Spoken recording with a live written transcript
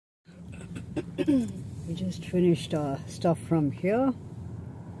We just finished our stuff from here.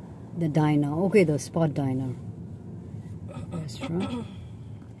 The diner. Okay, the Spot Diner restaurant.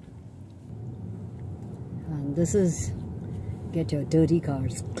 And this is get your dirty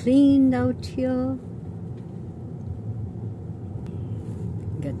cars cleaned out here.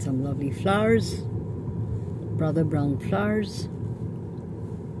 Get some lovely flowers. Brother Brown flowers.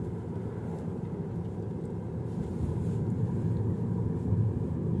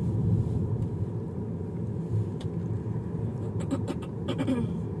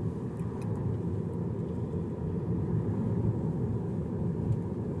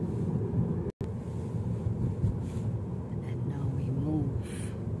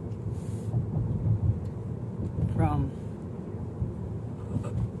 From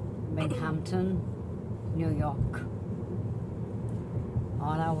Binghamton, New York,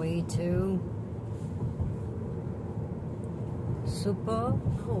 on our way to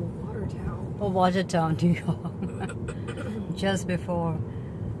Watertown, New York, just before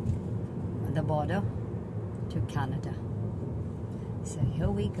the border to Canada. So here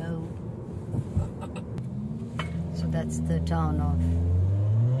we go. So that's the town of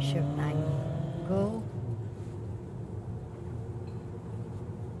Go.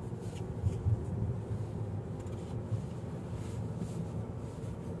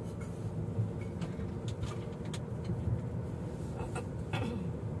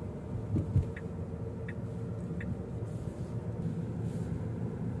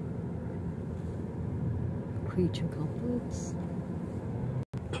 Creature comforts.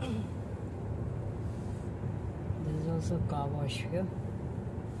 There's also a car wash here.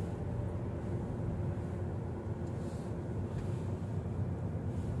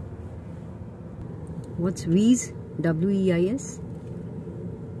 What's Weis? W-E-I-S?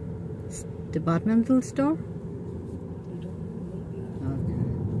 Departmental store?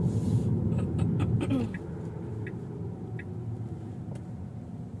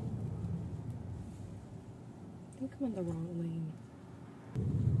 I think I'm in the wrong lane.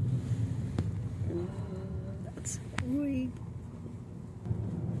 That's great.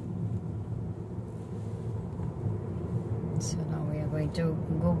 So now we are going to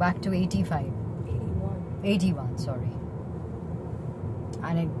go back to 85. 81, sorry.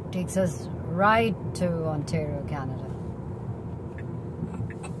 And it takes us right to Ontario, Canada.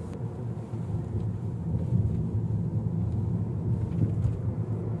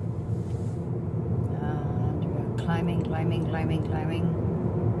 And we are climbing. Back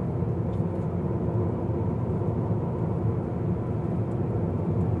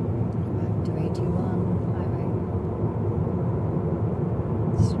to 81, highway.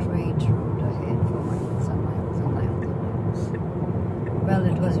 Straight road ahead for miles and miles and miles and miles. Well,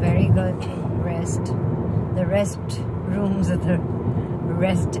 it was very good rest. The rest rooms at the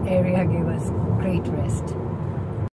rest area gave us great rest.